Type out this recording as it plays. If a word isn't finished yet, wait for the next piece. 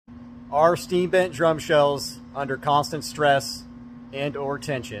Are steam bent drum shells under constant stress and or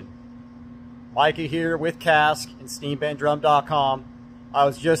tension? Micah here with Cask and steambentdrum.com. I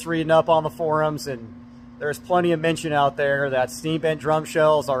was just reading up on the forums, and there's plenty of mention out there that steam bent drum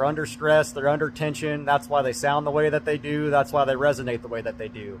shells are under stress, they're under tension. That's why they sound the way that they do. That's why they resonate the way that they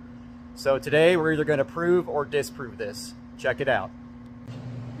do. So today we're either going to prove or disprove this. Check it out.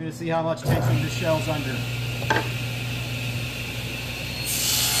 We're going to see how much tension this shell's under.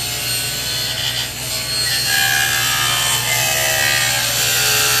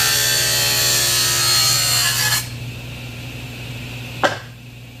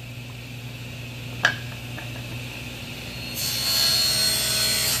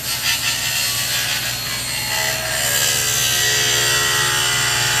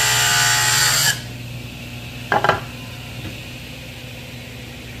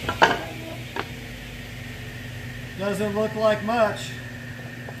 Doesn't look like much.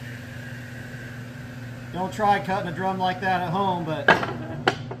 Don't try cutting a drum like that at home, but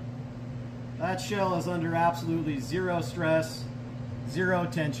that shell is under absolutely zero stress, zero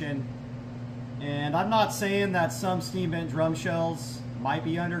tension. And I'm not saying that some steam bent drum shells might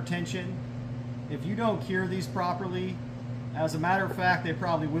be under tension. If you don't cure these properly, as a matter of fact, they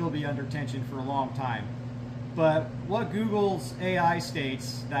probably will be under tension for a long time. But what Google's AI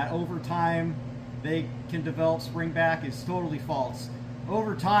states, that over time they can develop spring back, is totally false.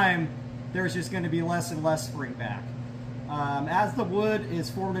 Over time, there's just going to be less and less spring back. As the wood is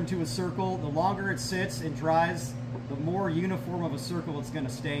formed into a circle, the longer it sits and dries, the more uniform of a circle it's going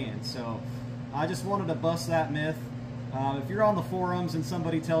to stay in. So I just wanted to bust that myth. If you're on the forums and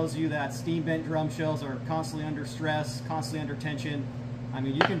somebody tells you that steam bent drum shells are constantly under stress, constantly under tension, I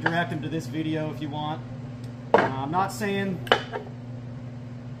mean, you can direct them to this video if you want. I'm not saying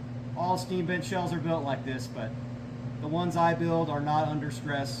all steam bent shells are built like this, but the ones I build are not under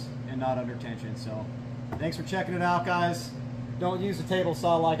stress and not under tension. So thanks for checking it out, guys. Don't use a table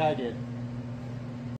saw like I did.